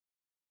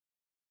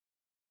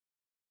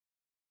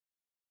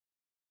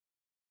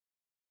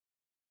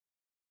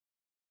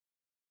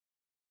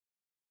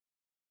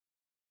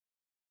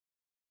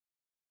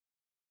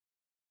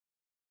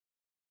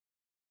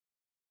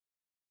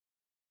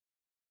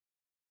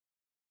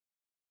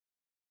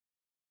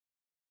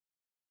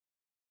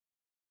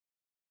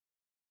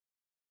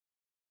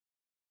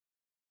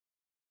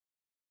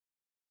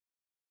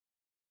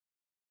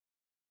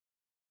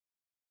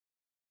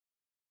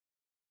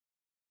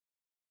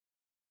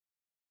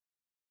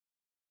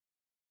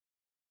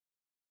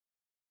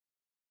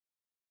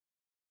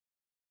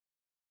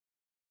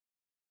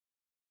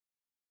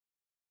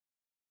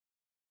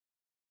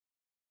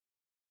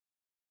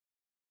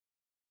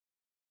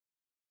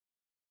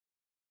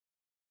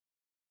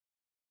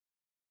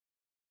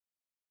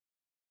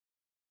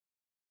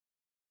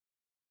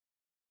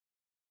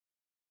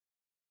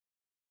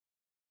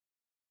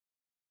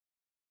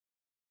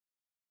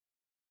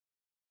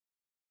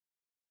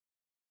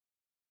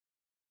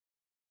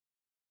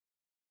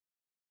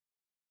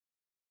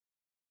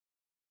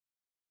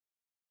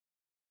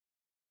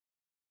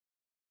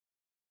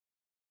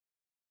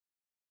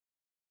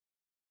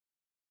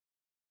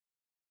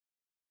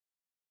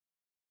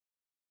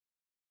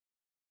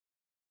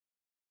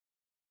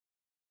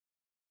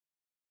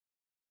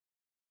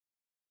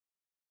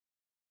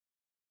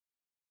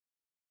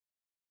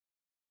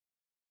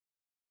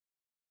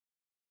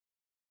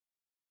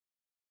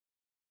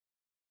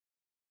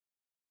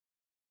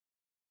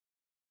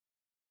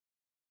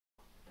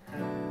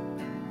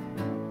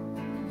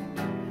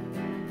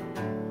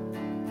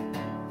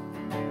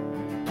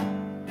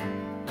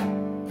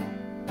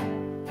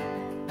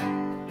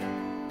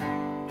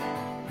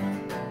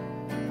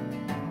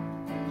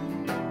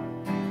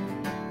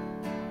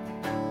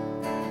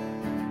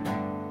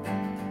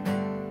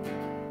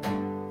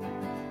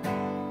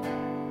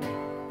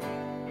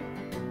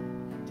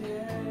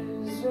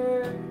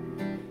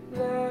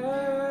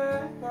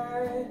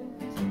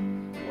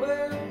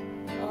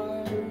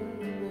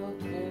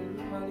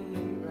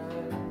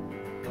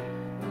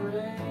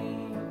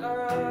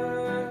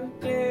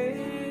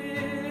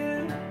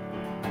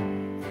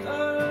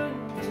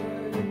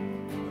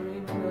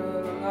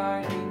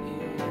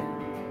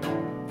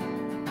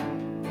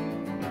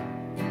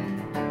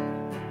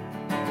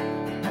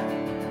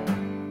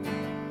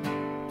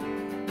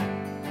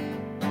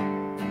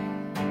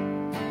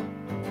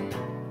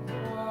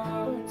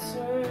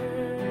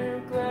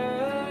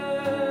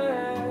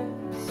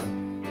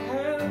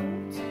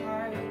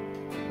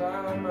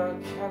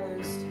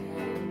calloused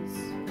hands.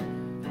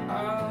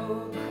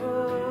 I'll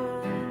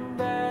come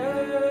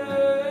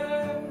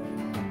back.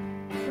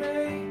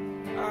 Pray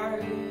I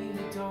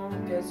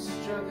don't get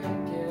struck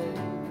again.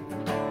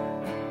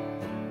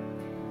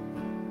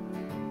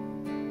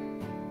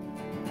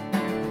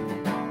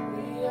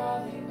 We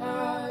are the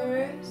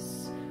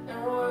iris, and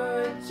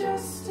we're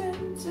just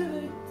into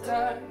the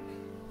dark.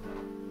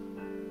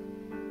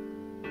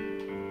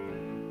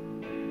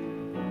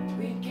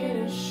 We get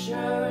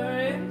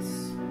assurance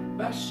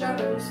by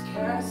shadows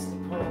cast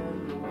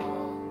upon the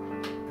wall.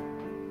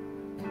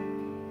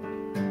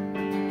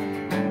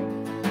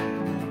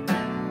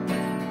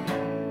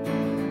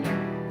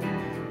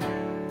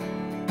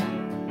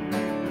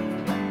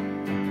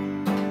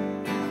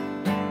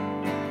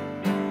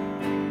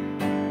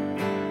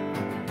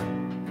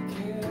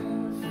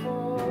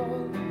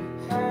 Careful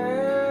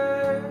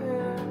hands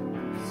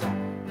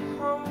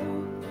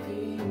hold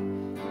the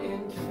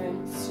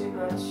infants in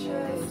my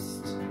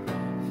chest.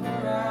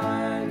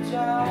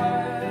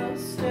 Fragile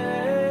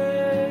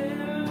stems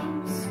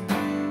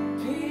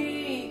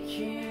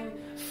peeking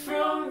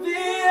from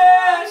the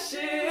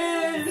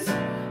ashes.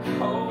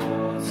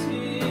 Hold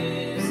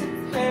his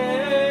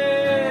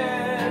hand.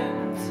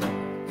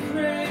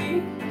 Pray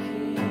he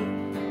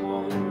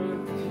won't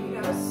repeat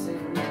our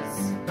sins.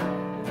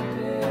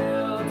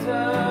 Build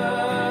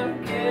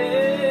again.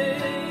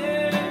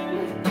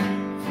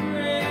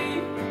 Pray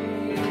he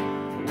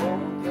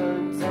won't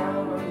burn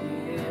down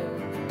here.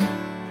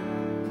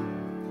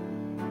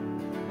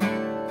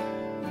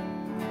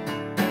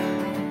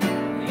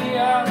 We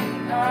are the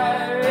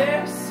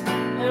iris,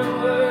 and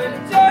we're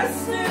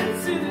just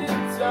into the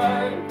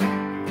dark.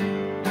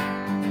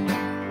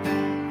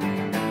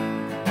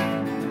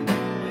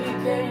 We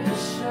gain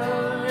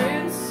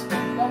assurance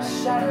by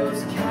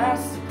shadows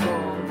cast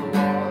upon the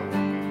wall.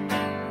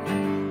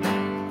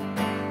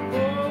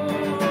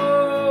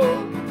 Oh,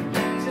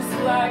 just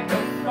like a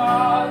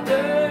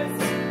father's,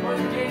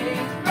 we're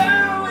getting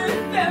round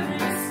with every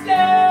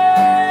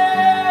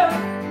step.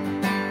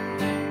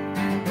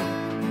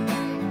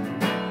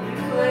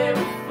 Play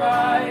with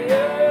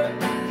fire,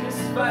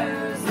 'cause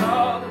fire's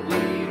all that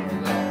we've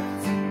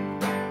left.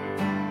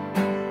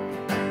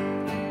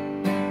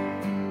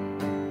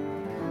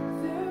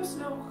 There's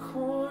no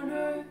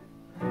corner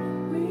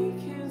we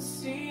can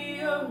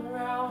see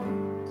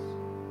around.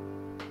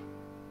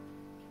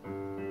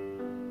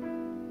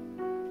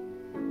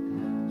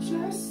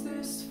 Just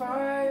this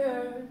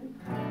fire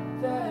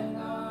that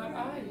our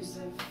eyes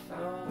have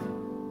found.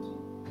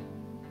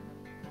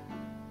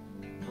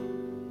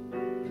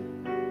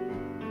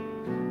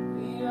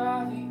 We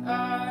are the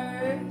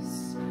iris,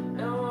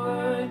 and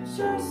we're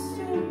just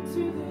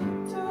into the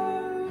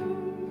dark.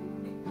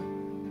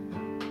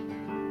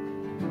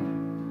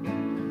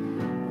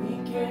 We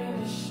gain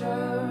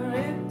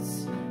assurance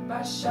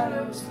by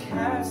shadows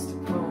cast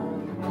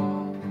upon the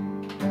wall.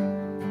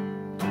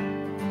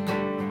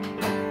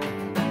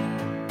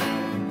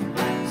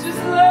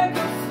 Just like a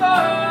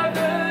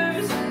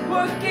father's,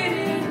 we're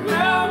getting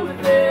round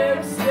with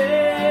every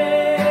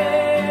step.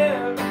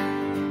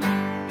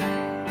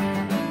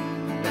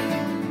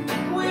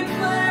 We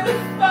play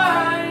with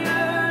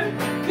fire,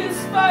 'cause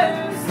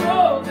fire's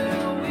all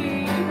that we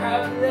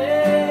have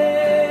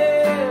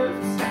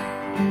left.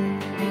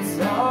 It's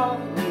all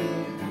that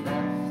we've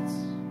left.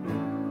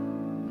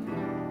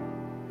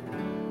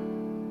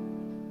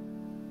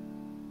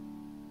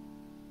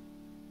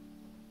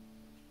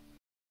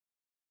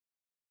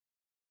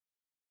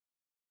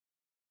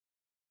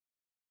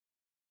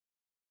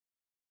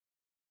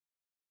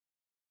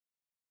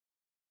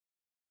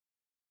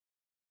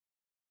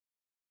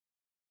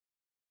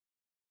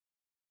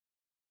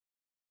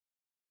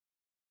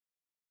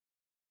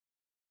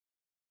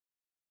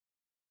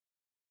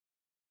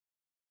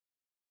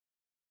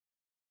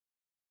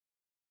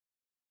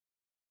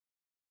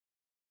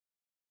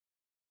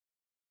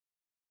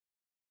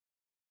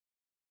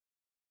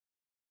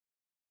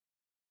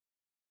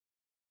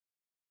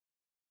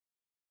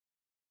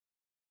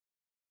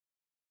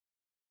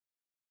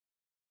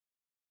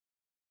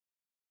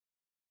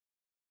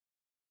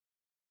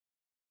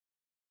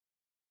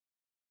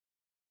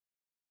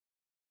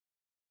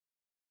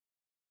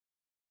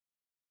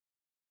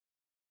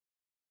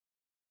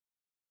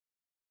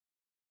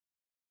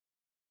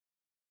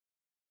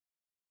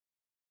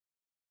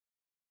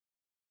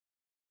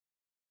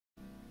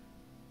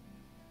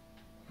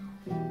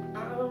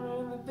 I'm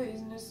in the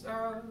business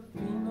of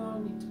being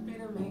on need to be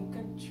to make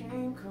a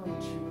dream come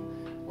true.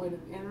 When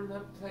I'm in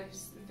that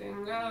place, the thing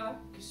I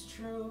like is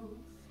truth.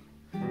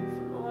 For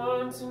no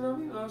one to know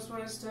me loves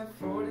where I step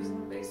forward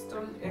isn't based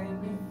on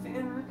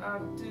anything I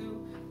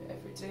do.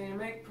 Every day I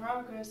make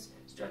progress,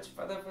 stretch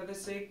farther for the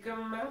sake of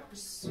my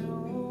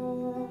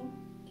pursuit.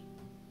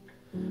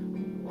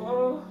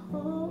 Oh,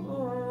 oh,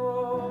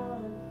 oh.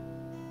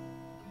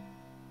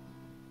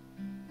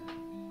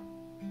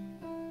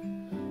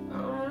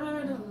 I'm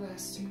an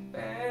elastic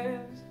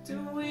band,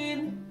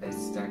 doing the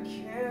best I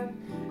can.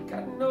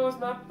 God knows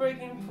my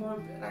breaking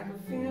point, but I can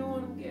feel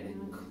when I'm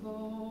getting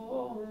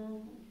close.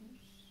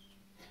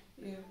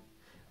 Yeah.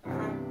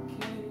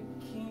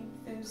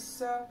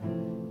 'cause I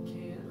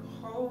can't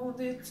hold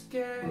it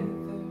together.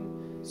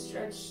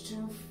 Stretched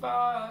too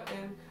far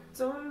and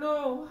don't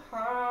know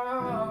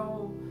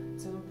how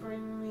to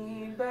bring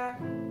me back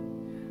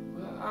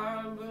where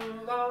I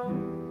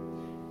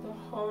belong, the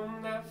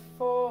home that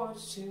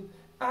forced you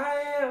I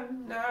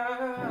am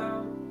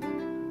now.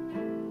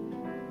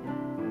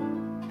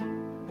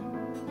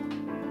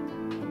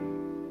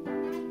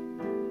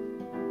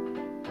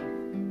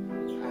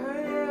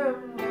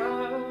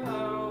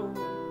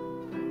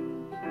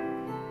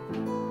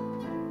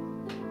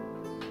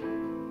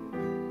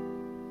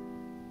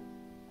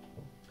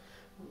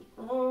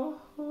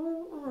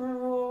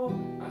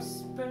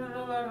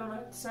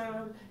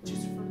 Time,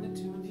 choosing from the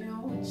two of you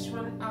which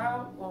one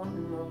I want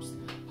the most.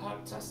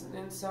 Heart tossing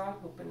inside,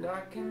 hoping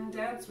I can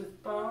dance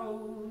with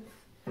both.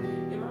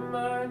 In my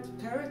mind,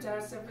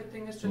 paradise,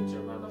 everything is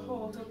structured around a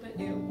hold, hoping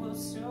it will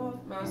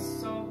soothe my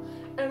soul.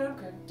 And I'm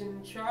cracked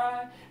and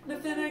dry,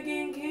 nothing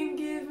again can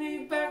give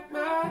me back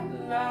my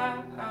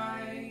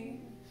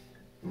life.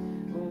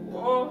 Oh,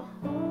 oh,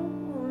 oh.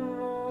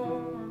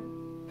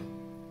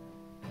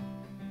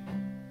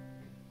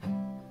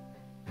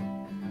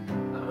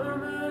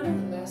 I'm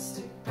an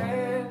elastic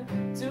band,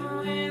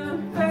 doing the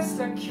best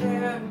I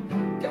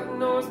can. God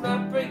knows my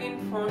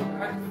breaking point,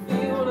 I can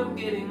feel I'm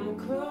getting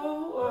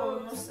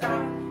close. I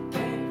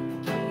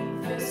can't keep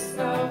this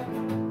up,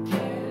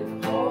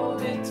 can't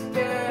hold it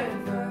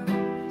together.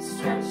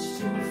 Stretched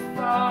too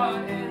far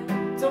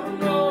and don't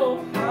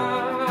know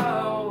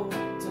how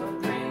to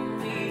bring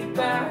me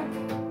back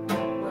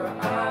where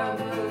I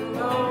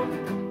belong,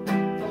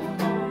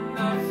 the home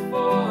that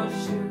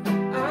forced you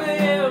I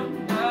am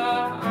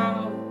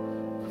now.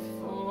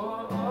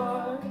 Before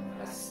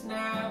I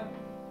snap,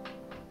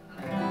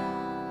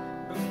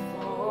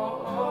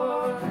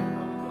 before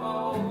I'm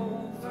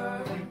over.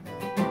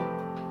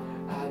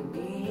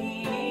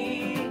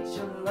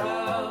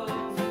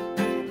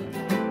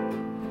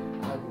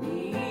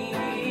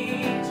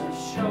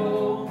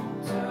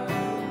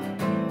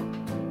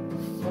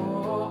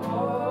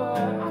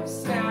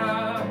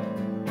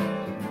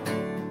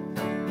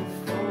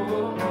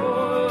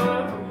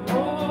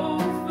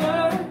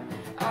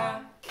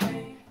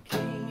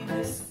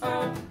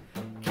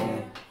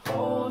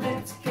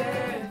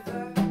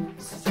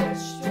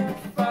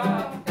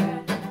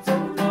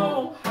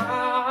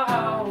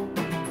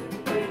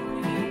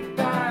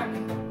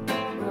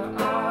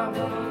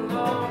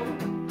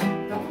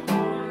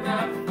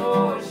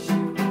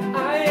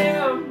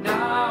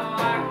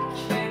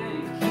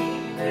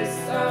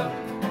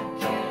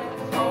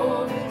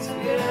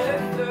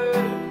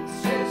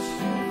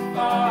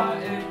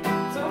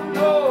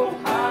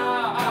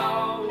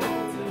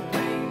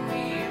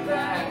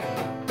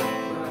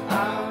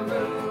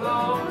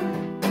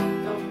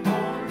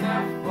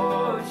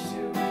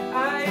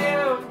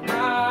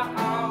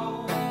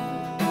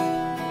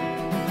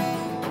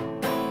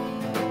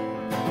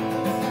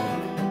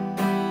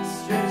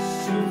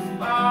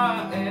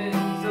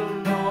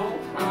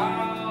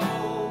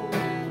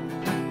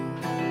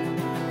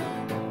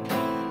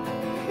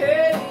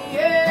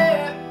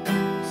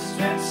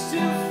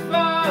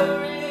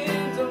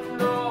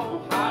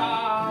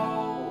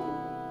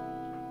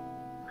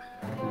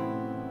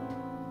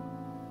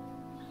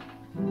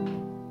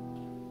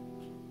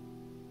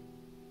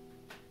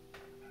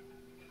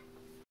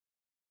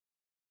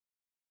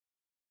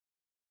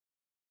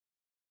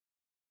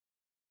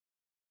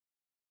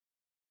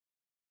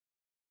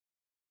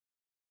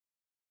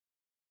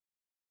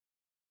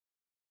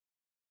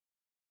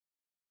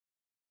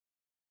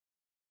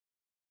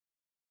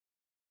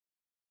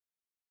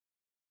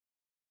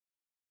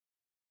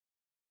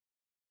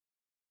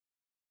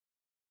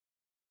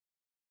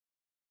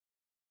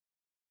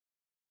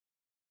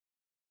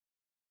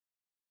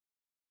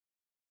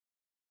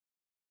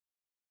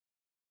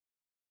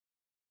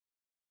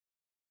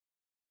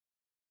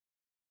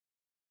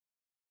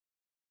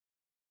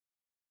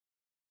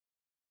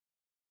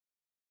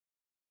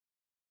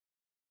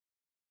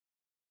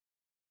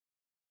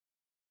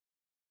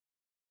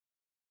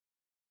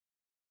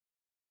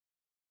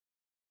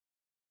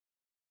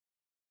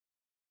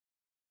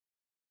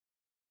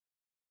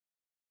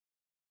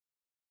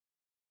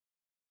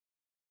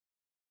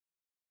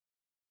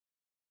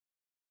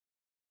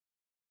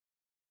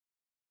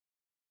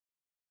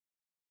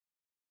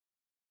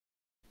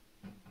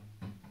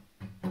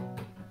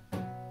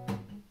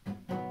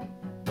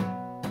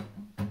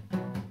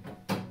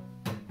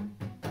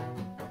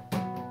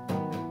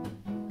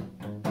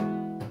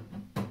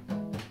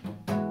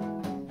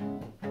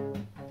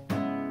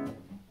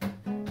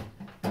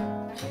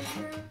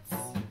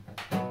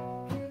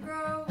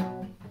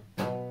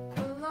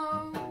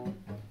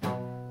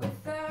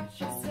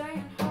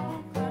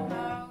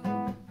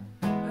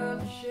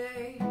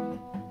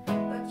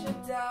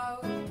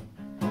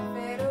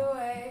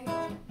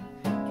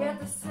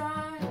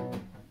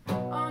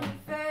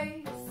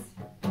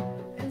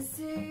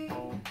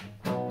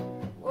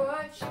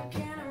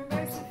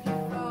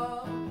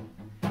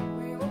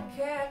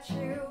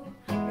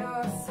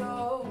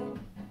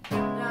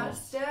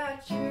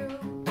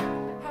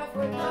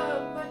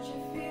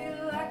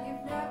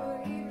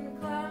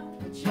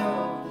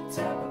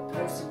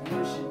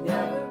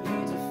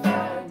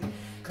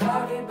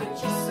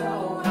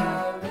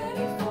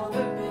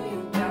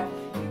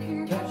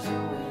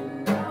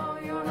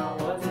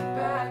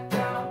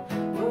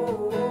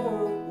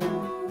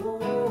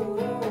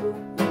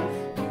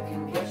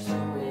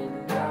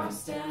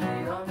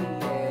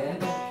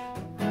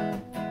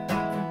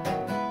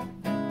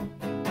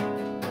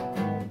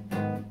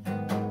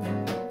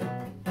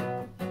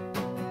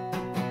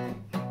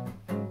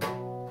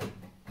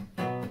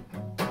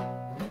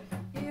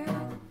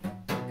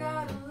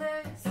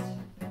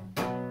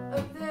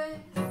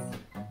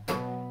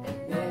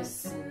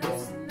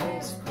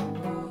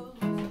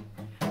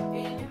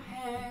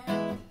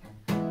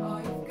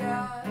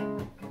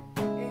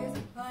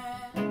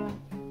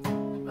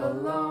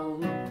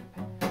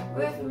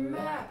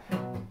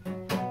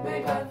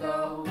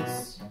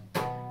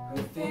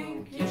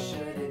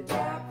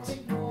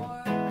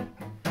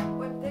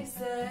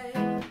 say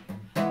you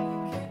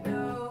can't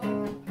know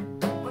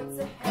what's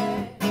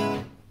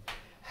ahead.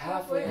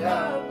 Halfway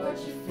up, but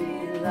you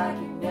feel like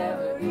you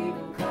never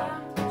even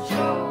climbed. But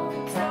you're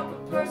the type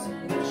of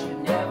person who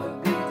should never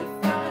be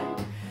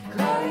defined.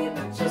 Cloudy,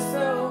 but you're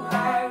so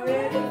high,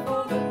 ready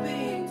for the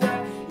big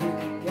time. You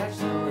can catch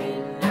the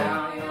wind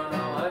now, you're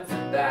no one to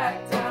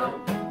back down.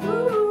 Ooh,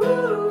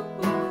 ooh,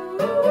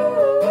 ooh,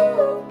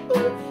 ooh,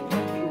 ooh.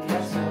 You can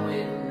catch the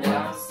wind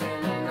now,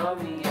 standing on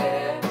the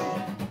edge.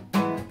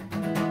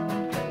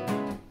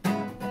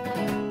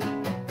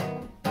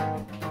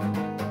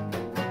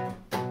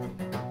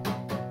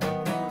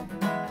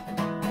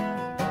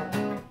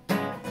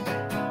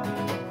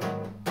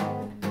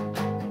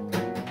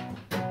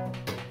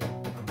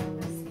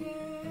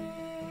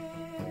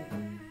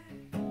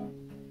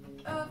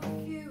 Of a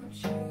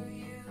future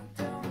you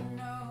don't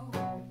know.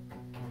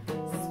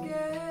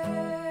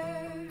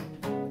 Scared,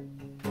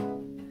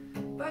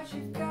 but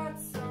you've got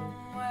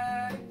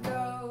somewhere to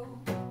go.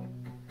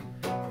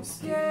 I'm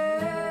scared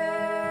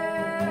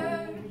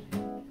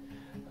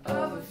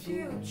of a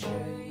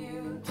future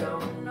you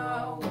don't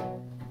know.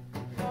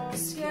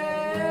 Scared,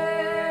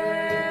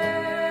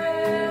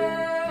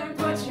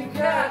 But you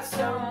got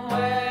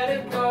somewhere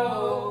to go.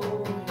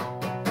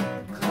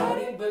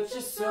 Cloudy, but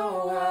you're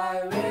so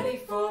high, ready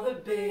for the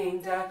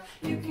big dive.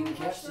 You can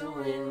catch the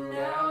wind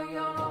now,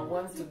 you're not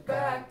one to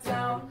back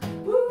down.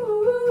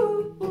 Woo.